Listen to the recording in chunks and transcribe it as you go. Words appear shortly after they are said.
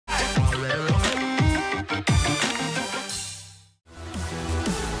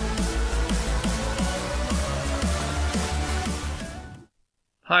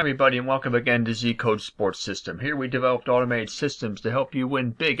Hi everybody and welcome again to ZCode Sports System. Here we developed automated systems to help you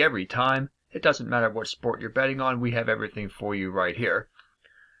win big every time. It doesn't matter what sport you're betting on, we have everything for you right here.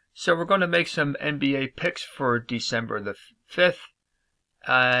 So we're going to make some NBA picks for December the 5th.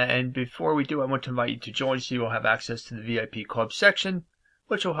 And before we do, I want to invite you to join so you'll have access to the VIP club section,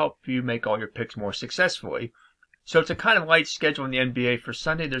 which will help you make all your picks more successfully. So it's a kind of light schedule in the NBA for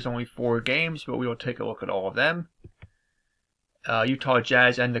Sunday. There's only 4 games, but we will take a look at all of them. Utah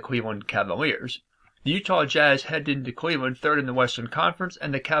Jazz and the Cleveland Cavaliers. The Utah Jazz head into Cleveland 3rd in the Western Conference,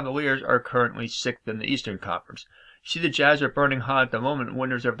 and the Cavaliers are currently 6th in the Eastern Conference. You see the Jazz are burning hot at the moment,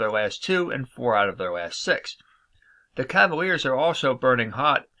 winners of their last 2 and 4 out of their last 6. The Cavaliers are also burning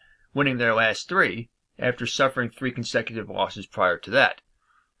hot, winning their last 3 after suffering 3 consecutive losses prior to that.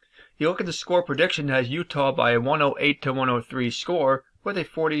 You look at the score prediction, it has Utah by a 108 to 103 score with a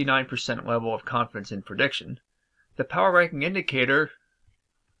 49% level of confidence in prediction. The power ranking indicator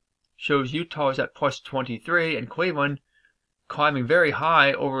shows Utah is at plus 23 and Cleveland climbing very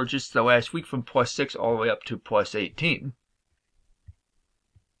high over just the last week from plus 6 all the way up to plus 18.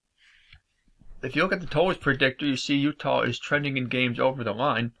 If you look at the totals predictor, you see Utah is trending in games over the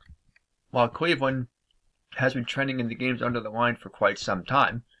line, while Cleveland has been trending in the games under the line for quite some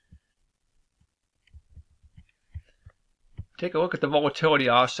time. Take a look at the volatility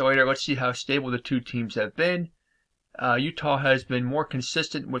oscillator. Let's see how stable the two teams have been. Utah has been more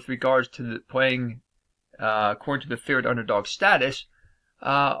consistent with regards to the playing according to the favored underdog status,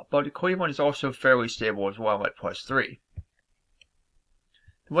 but Cleveland is also fairly stable as well at plus 3.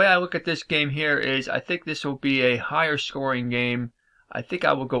 The way I look at this game here is I think this will be a higher scoring game. I think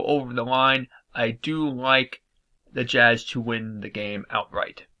I will go over the line. I do like the Jazz to win the game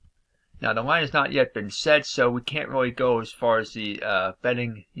outright. Now the line has not yet been set, so we can't really go as far as the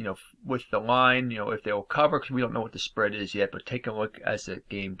betting, with the line, if they will cover, because we don't know what the spread is yet. But take a look as the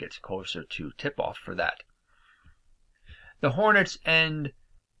game gets closer to tip-off for that. The Hornets and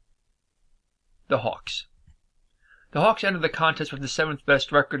the Hawks. The Hawks entered the contest with the 7th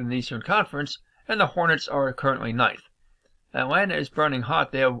best record in the Eastern Conference, and the Hornets are currently 9th. Atlanta is burning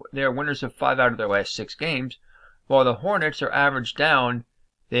hot. They are winners of 5 out of their last 6 games, while the Hornets are averaged down.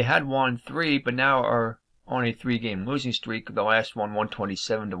 They had won 3, but now are on a 3-game losing streak. The last one,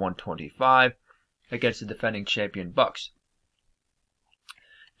 127 to 125, against the defending champion Bucks.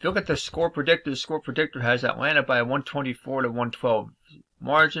 If you look at the score predictor has Atlanta by a 124 to 112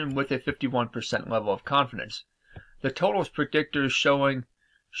 margin with a 51% level of confidence. The totals predictor is showing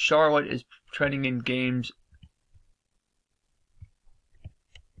Charlotte is trending in games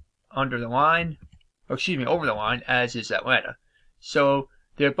over the line, as is Atlanta. So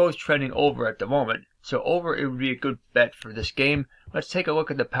they're both trending over at the moment. So over, it would be a good bet for this game. Let's take a look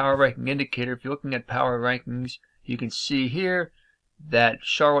at the power ranking indicator. If you're looking at power rankings, you can see here that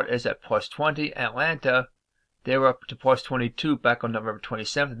Charlotte is at plus 20. Atlanta, they were up to plus 22 back on November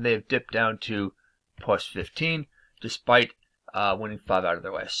 27th, and they have dipped down to plus 15, despite winning 5 out of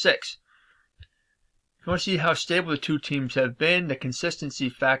their last 6. If you want to see how stable the two teams have been, the consistency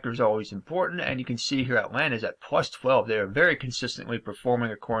factor is always important, and you can see here Atlanta is at plus 12. They are very consistently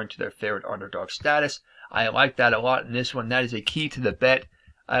performing according to their favored underdog status. I like that a lot in this one. That is a key to the bet.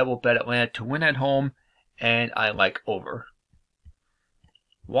 I will bet Atlanta to win at home, and I like over.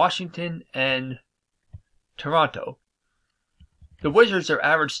 Washington and Toronto. The Wizards are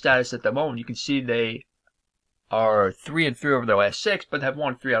average status at the moment. You can see they are 3-3 over their last 6, but have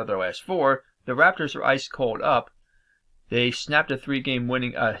won 3 out of their last 4. The Raptors are ice cold up. They snapped a 3-game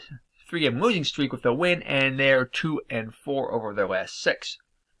losing streak with a win, and they're 2-4 over their last 6.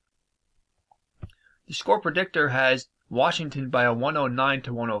 The score predictor has Washington by a 109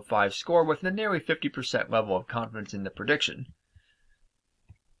 to 105 score with a nearly 50% level of confidence in the prediction.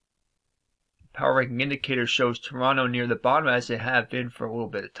 Power ranking indicator shows Toronto near the bottom, as they have been for a little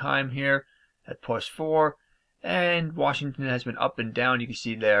bit of time here, at plus 4. And Washington has been up and down. You can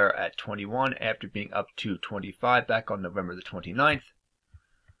see there at 21 after being up to 25 back on November the 29th.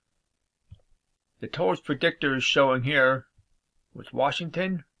 The totals predictor is showing here with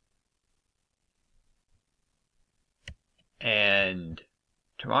Washington and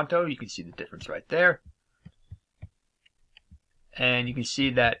Toronto. You can see the difference right there. And you can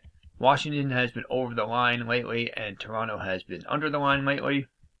see that Washington has been over the line lately and Toronto has been under the line lately.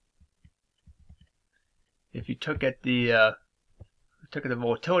 If you took at the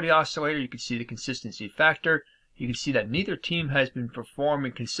volatility oscillator, you can see the consistency factor. You can see that neither team has been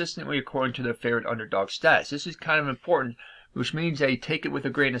performing consistently according to their favored underdog status. This is kind of important, which means that you take it with a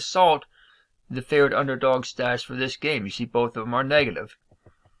grain of salt, the favored underdog status for this game. You see both of them are negative.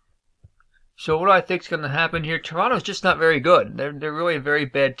 So what do I think is going to happen here? Toronto's just not very good. They're really a very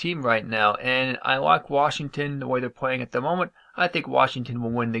bad team right now, and I like Washington the way they're playing at the moment. I think Washington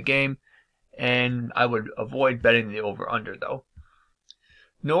will win the game, and I would avoid betting the over-under though.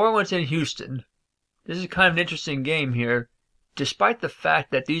 New Orleans and Houston. This is kind of an interesting game here, despite the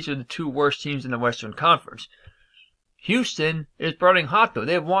fact that these are the two worst teams in the Western Conference. Houston is burning hot though.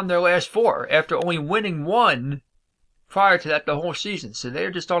 They have won their last 4 after only winning 1 prior to that the whole season. So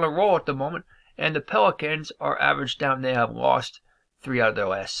they're just on a roll at the moment. And the Pelicans are average down. They have lost 3 out of their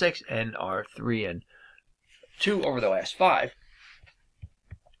last 6 and are 3-2 over the last 5.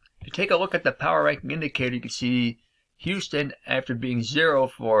 If you take a look at the power ranking indicator, you can see Houston, after being 0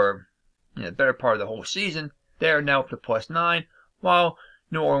 for the better part of the whole season, they're now up to +9, while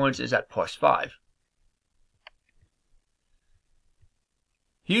New Orleans is at +5.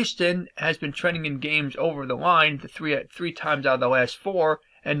 Houston has been trending in games over the line three times out of the last 4,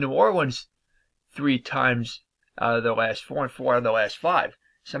 and New Orleans 3 times out of the last 4 and 4 out of the last 5.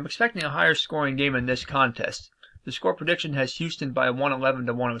 So I'm expecting a higher scoring game in this contest. The score prediction has Houston by a 111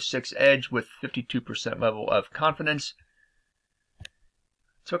 to 106 edge with 52% level of confidence.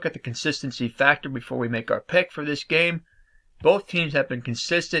 Let's look at the consistency factor before we make our pick for this game. Both teams have been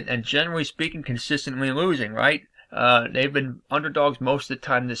consistent and, generally speaking, consistently losing, right? They've been underdogs most of the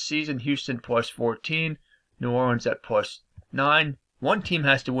time this season. Houston +14, New Orleans at +9. One team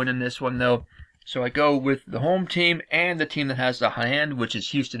has to win in this one, though. So I go with the home team and the team that has the high hand, which is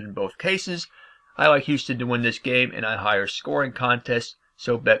Houston in both cases. I like Houston to win this game in a higher scoring contest,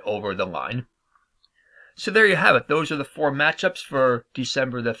 so bet over the line. So there you have it. Those are the 4 matchups for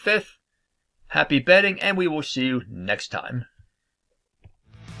December the 5th. Happy betting, and we will see you next time.